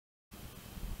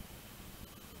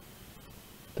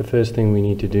The first thing we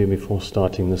need to do before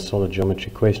starting this solid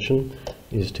geometry question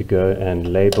is to go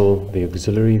and label the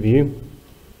auxiliary view.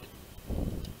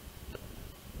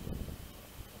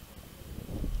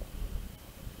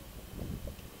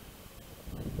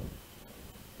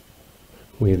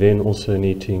 We then also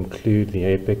need to include the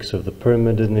apex of the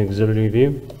pyramid in the auxiliary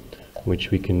view,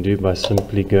 which we can do by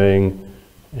simply going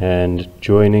and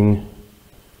joining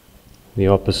the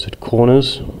opposite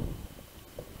corners.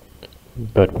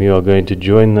 But we are going to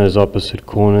join those opposite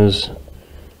corners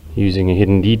using a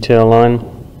hidden detail line.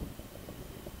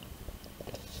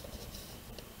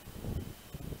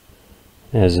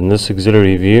 As in this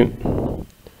auxiliary view,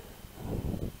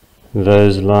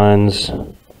 those lines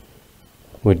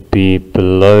would be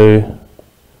below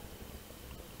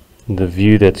the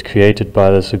view that's created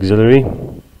by this auxiliary.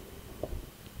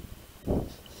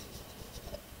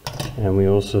 And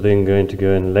we're also then going to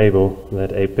go and label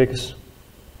that apex,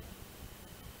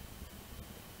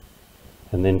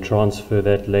 and then transfer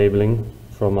that labeling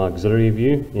from our auxiliary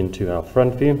view into our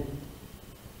front view.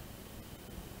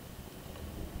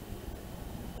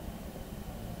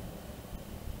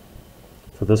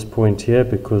 For this point here,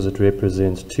 because it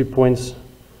represents 2 points,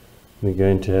 we're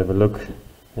going to have a look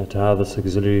at how this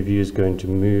auxiliary view is going to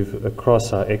move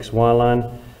across our XY line,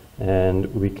 and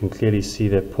we can clearly see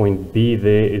that point B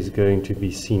there is going to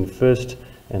be seen first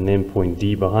and then point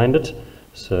D behind it.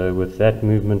 So with that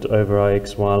movement over our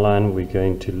XY line, we're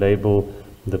going to label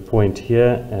the point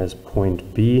here as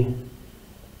point B,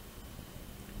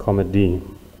 comma D,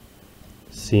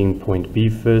 seeing point B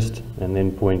first and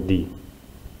then point D.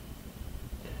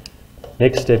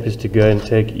 Next step is to go and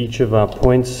take each of our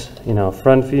points in our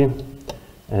front view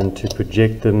and to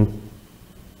project them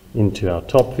into our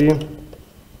top view.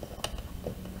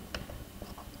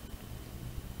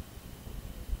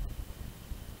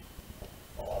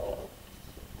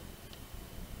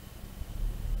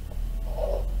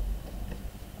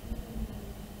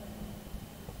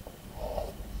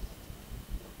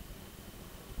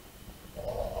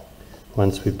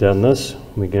 Once we've done this,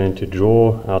 we're going to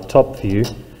draw our top view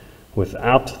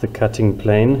without the cutting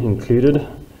plane included.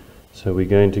 So we're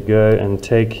going to go and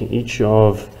take each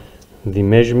of the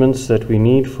measurements that we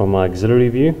need from our auxiliary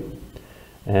view,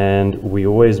 and we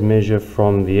always measure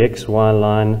from the XY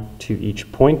line to each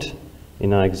point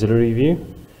in our auxiliary view,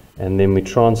 and then we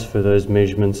transfer those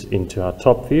measurements into our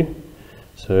top view.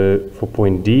 So for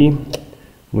point D,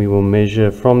 we will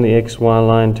measure from the XY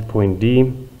line to point D,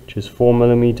 which is 4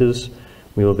 millimeters.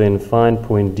 We will then find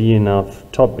point D in our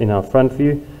front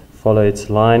view, follow its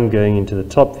line going into the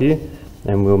top view,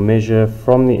 and we'll measure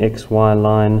from the XY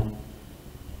line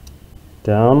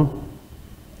down,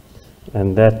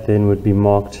 and that then would be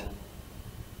marked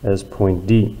as point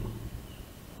D.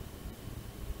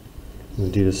 We'll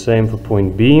do the same for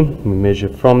point B. We measure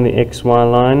from the XY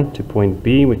line to point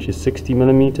B, which is 60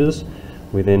 millimeters.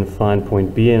 We then find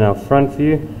point B in our front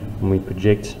view, and we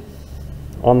project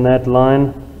on that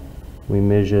line. We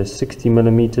measure 60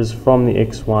 millimeters from the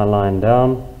XY line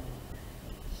down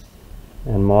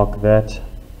and mark that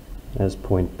as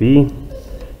point B.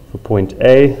 For point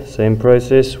A, same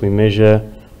process. We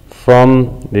measure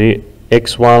from the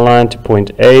XY line to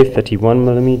point A, 31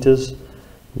 millimeters.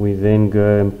 We then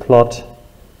go and plot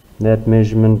that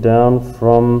measurement down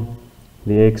from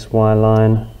the XY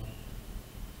line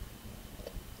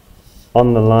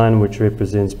on the line which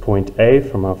represents point A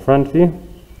from our front view,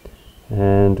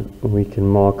 and we can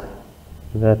mark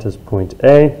that as point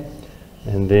A.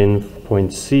 And then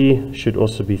point C should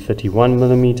also be 31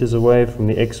 millimeters away from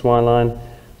the XY line.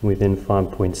 We then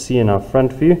find point C in our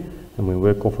front view, and we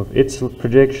work off of its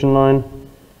projection line,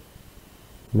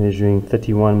 measuring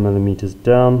 31 millimeters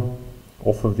down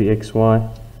off of the XY.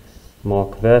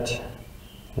 Mark that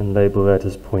and label that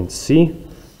as point C.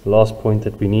 The last point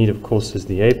that we need, of course, is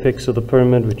the apex of the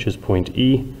pyramid, which is point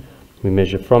E. We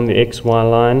measure from the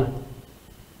XY line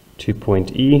to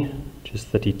point E, which is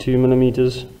 32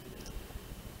 millimeters,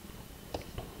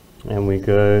 and we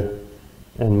go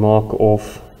and mark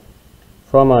off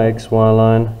from our XY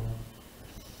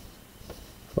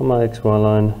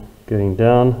line going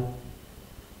down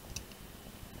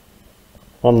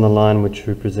on the line which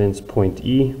represents point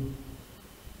E,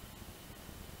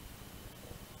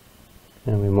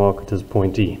 and we mark it as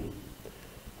point E.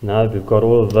 Now that we've got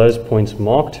all of those points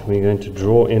marked, we're going to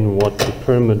draw in what the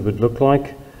pyramid would look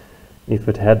like if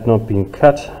it had not been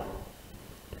cut,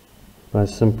 by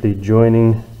simply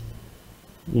joining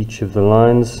each of the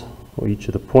lines or each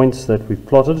of the points that we've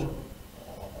plotted.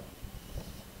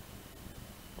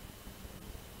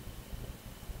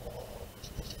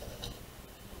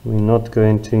 We're not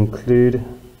going to include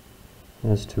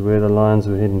as to where the lines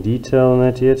were hidden detail in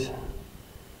that yet.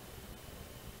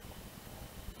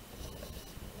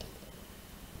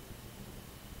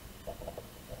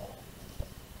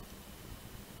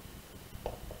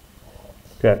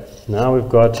 Okay, now we've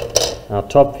got our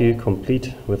top view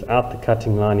complete without the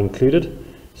cutting line included.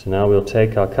 So now we'll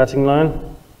take our cutting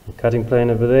line, the cutting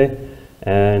plane over there,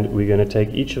 and we're going to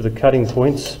take each of the cutting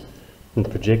points and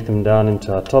project them down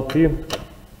into our top view.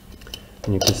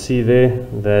 And you can see there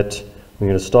that we're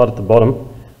going to start at the bottom,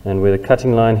 and where the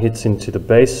cutting line hits into the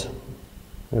base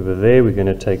over there, we're going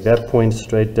to take that point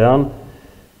straight down.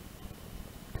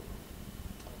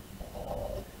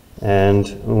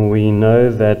 And we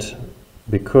know that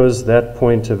because that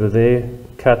point over there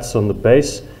cuts on the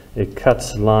base, it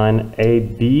cuts line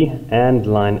AB and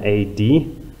line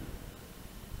AD.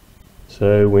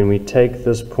 So when we take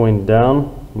this point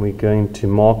down, we're going to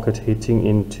mark it hitting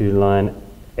into line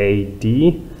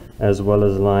AD as well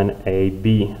as line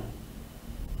AB.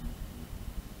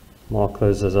 Mark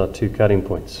those as our two cutting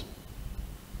points.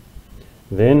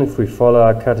 Then if we follow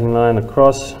our cutting line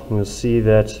across, we'll see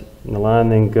that the line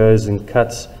then goes and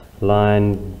cuts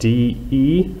line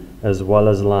DE as well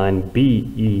as line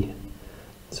BE.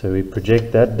 So we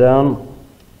project that down,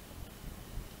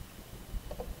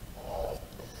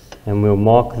 and we'll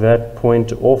mark that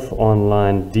point off on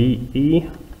line DE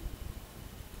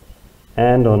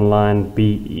and on line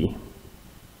BE.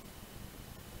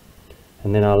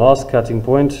 And then our last cutting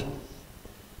point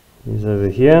is over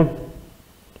here,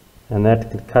 and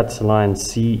that cuts line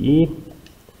CE.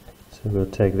 So we'll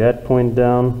take that point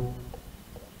down,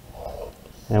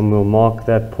 and we'll mark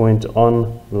that point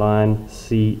on line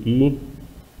CE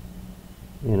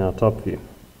in our top view.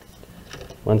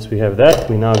 Once we have that,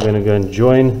 we're now going to go and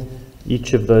join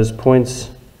each of those points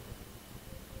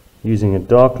using a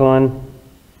dark line,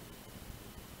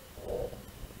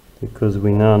 because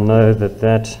we now know that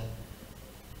that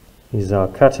is our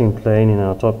cutting plane in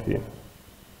our top view.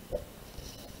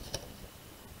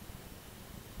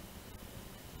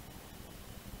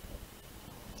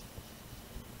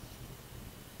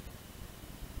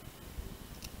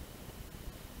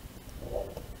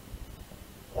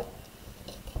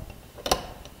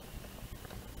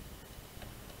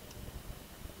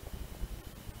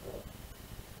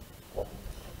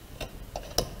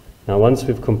 Now once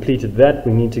we've completed that,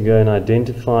 we need to go and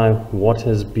identify what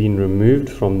has been removed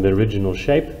from the original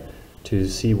shape to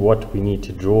see what we need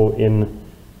to draw in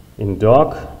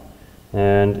dark.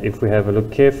 And if we have a look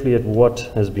carefully at what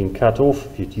has been cut off,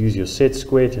 if you'd use your set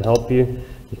square to help you,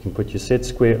 you can put your set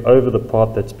square over the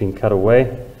part that's been cut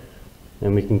away,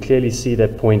 and we can clearly see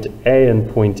that point A and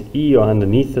point E are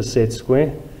underneath the set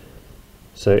square.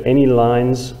 So any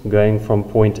lines going from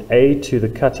point A to the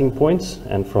cutting points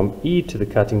and from E to the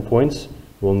cutting points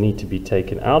will need to be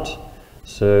taken out.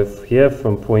 So here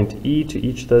from point E to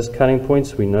each of those cutting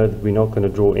points, we know that we're not going to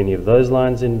draw any of those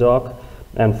lines in dark.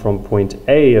 And from point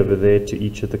A over there to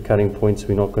each of the cutting points,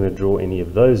 we're not going to draw any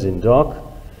of those in dark.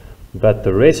 But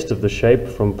the rest of the shape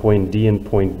from point D and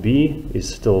point B is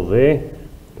still there. You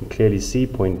can clearly see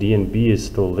point D and B is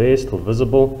still there, still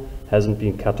visible. Hasn't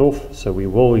been cut off, so we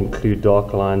will include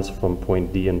dark lines from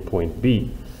point D and point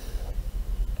B.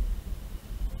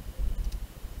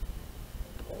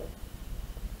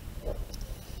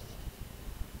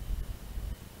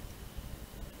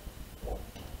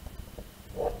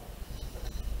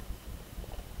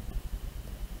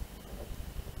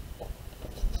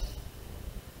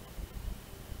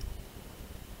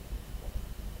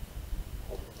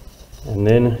 And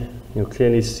then you'll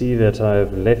clearly see that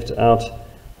I've left out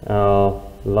our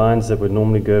lines that would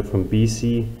normally go from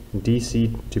DC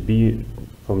to B,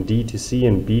 from D to C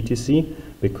and B to C,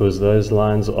 because those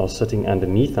lines are sitting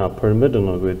underneath our pyramid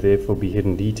and would therefore be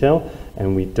hidden detail,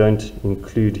 and we don't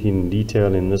include hidden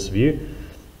detail in this view.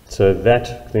 So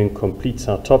that then completes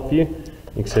our top view,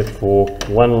 except for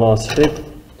one last step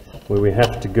where we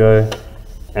have to go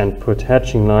and put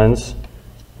hatching lines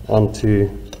onto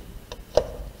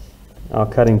our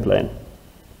cutting plane.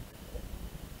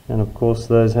 And of course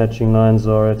those hatching lines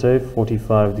are at a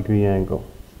 45-degree angle.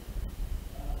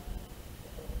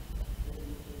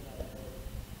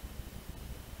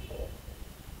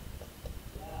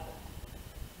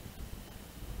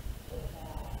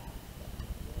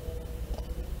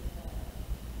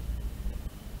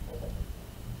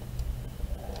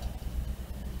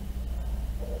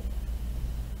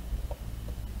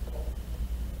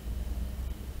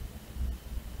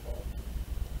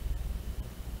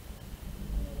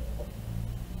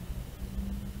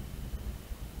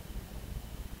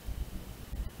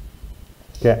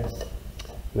 Okay,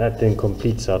 that then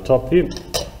completes our top view.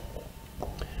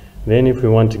 Then if we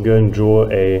want to go and draw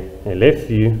a left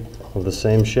view of the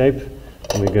same shape,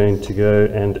 we're going to go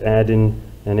and add in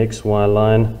an XY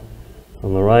line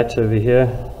on the right over here,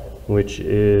 which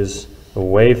is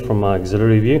away from our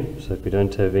auxiliary view, so that we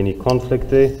don't have any conflict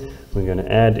there. We're going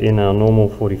to add in our normal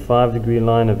 45-degree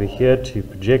line over here to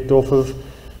project off of.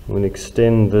 We'll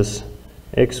extend this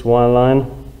XY line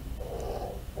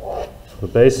for the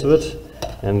base of it.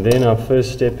 And then our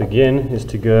first step again is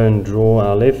to go and draw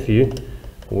our left view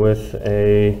with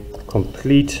a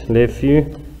complete left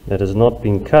view that has not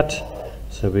been cut.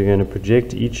 So we're going to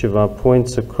project each of our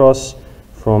points across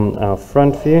from our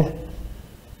front view,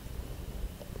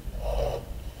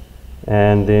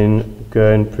 and then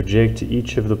go and project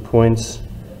each of the points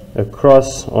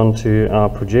across onto our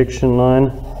projection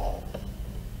line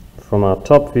from our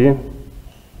top view.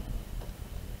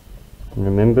 And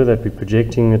remember that we're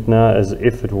projecting it now as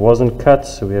if it wasn't cut,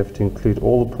 so we have to include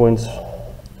all the points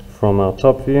from our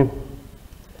top view.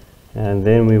 And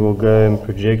then we will go and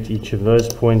project each of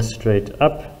those points straight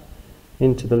up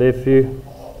into the left view.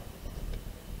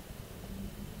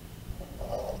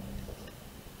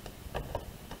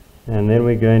 And then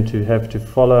we're going to have to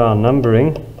follow our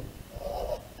numbering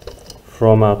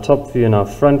from our top view and our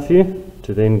front view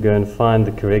to then go and find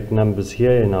the correct numbers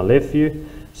here in our left view.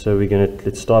 So we're going to,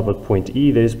 let's start with point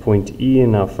E. There's point E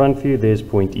in our front view, there's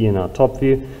point E in our top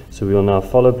view. So we will now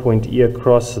follow point E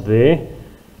across there,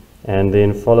 and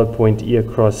then follow point E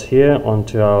across here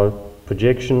onto our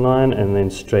projection line, and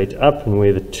then straight up, and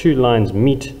where the two lines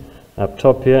meet up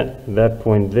top here, that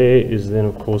point there is then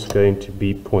of course going to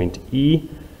be point E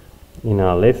in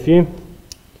our left view.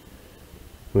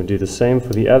 We'll do the same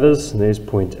for the others. There's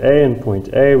point A, and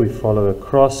point A we follow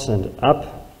across and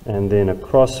up, and then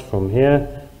across from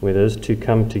here where those two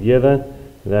come together,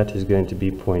 that is going to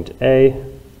be point A.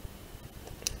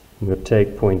 We'll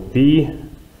take point B.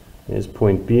 There's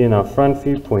point B in our front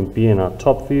view, point B in our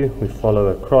top view. We follow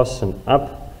across and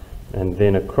up, and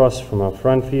then across from our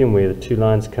front view, and where the two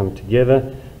lines come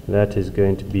together, that is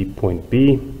going to be point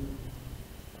B.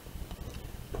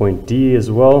 Point D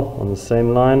as well on the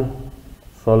same line.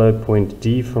 Follow point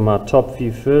D from our top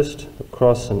view first,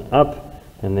 across and up,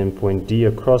 and then point D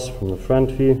across from the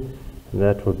front view.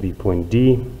 That would be point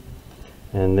D.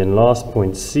 And then last,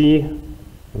 point C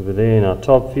over there in our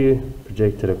top view,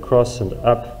 projected across and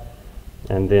up,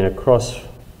 and then across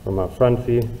from our front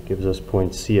view gives us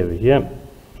point C over here.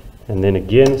 And then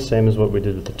again, same as what we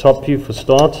did with the top view for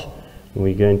start,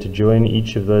 we're going to join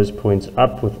each of those points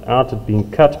up without it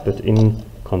being cut, but in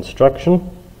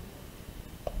construction.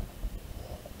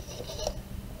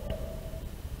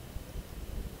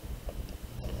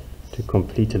 To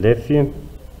complete a left view.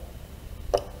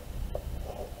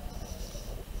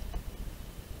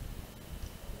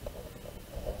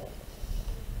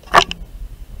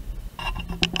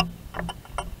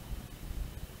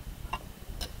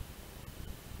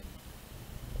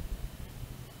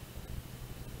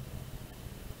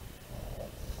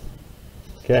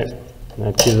 Okay,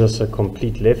 that gives us a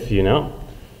complete left view now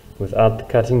without the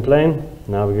cutting plane.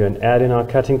 Now we're going to add in our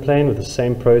cutting plane with the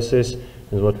same process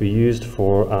as what we used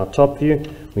for our top view.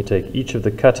 We take each of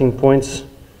the cutting points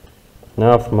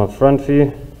now from our front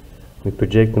view, we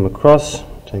project them across.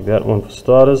 Take that one for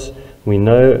starters. We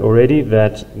know already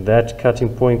that that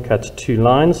cutting point cuts two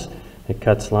lines. It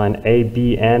cuts line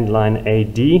AB and line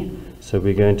AD. So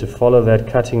we're going to follow that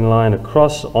cutting line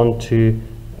across onto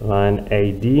line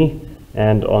AD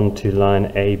and onto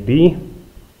line AB.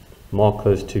 Mark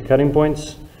those two cutting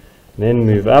points. Then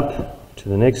move up to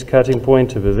the next cutting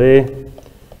point over there.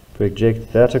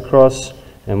 Project that across.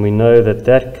 And we know that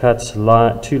that cuts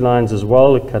two lines as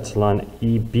well. It cuts line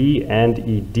EB and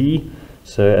ED.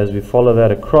 So as we follow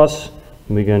that across,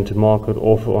 we're going to mark it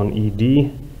off on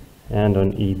ED and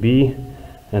on EB.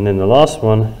 And then the last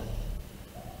one,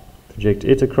 project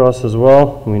it across as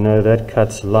well. We know that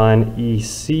cuts line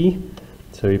EC.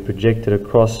 So we project it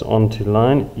across onto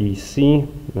line EC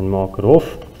and mark it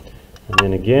off. And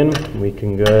then again, we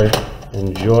can go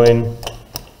and join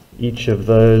each of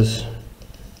those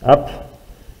up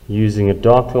using a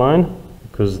dark line,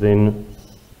 because then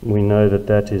we know that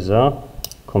that is our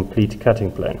complete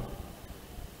cutting plane.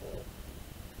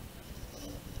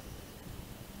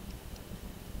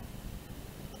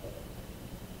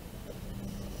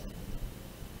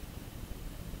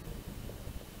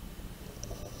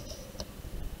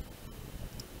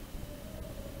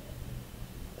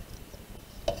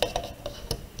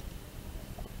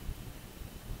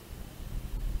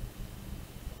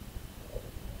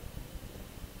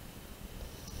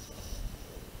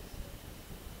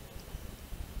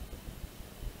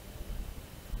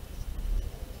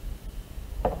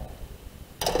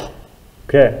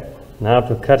 Okay, now if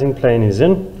the cutting plane is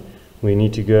in, we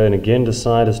need to go and again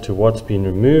decide as to what's been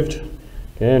removed.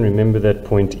 Okay, and remember that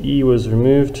point E was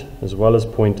removed as well as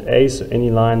point A, so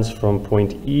any lines from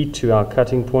point E to our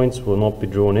cutting points will not be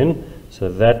drawn in. So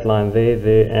that line there,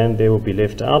 there, and there will be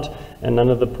left out, and none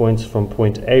of the points from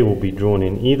point A will be drawn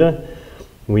in either.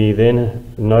 We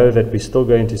then know that we're still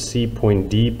going to see point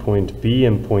D, point B,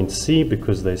 and point C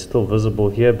because they're still visible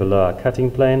here below our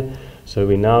cutting plane. So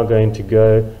we're now going to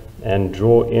go and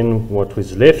draw in what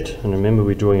was left. And remember,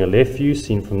 we're drawing a left view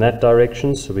seen from that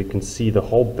direction, so we can see the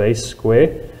whole base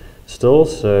square still.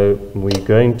 So we're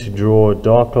going to draw a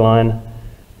dark line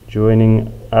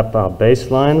joining up our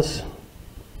baselines,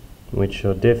 which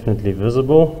are definitely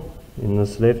visible in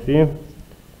this left view.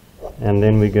 And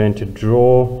then we're going to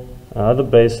draw our other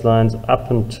baselines up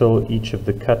until each of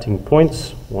the cutting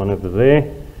points, one over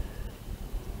there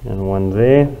and one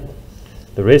there.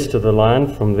 The rest of the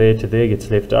line from there to there gets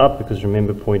left out because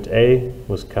remember point A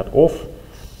was cut off.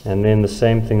 And then the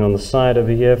same thing on the side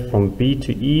over here from B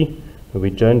to E, but we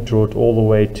don't draw it all the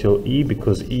way till E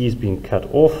because E is being cut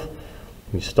off.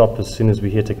 We stop as soon as we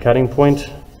hit a cutting point.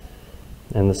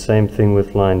 And the same thing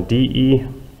with line DE.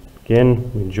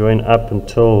 Again, we join up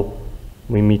until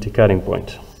we meet a cutting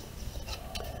point.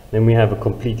 Then we have a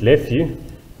complete left view.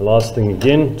 The last thing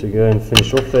again to go and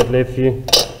finish off that left view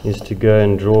is to go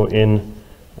and draw in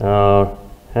our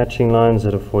hatching lines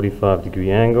at a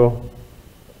 45-degree angle.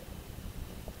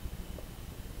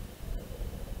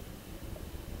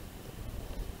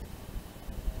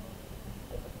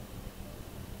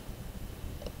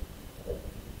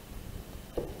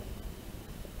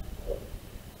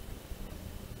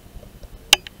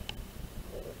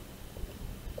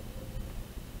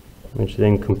 Which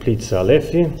then completes our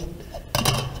left view,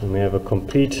 and we have a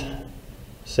complete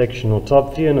sectional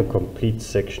top view and a complete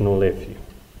sectional left view.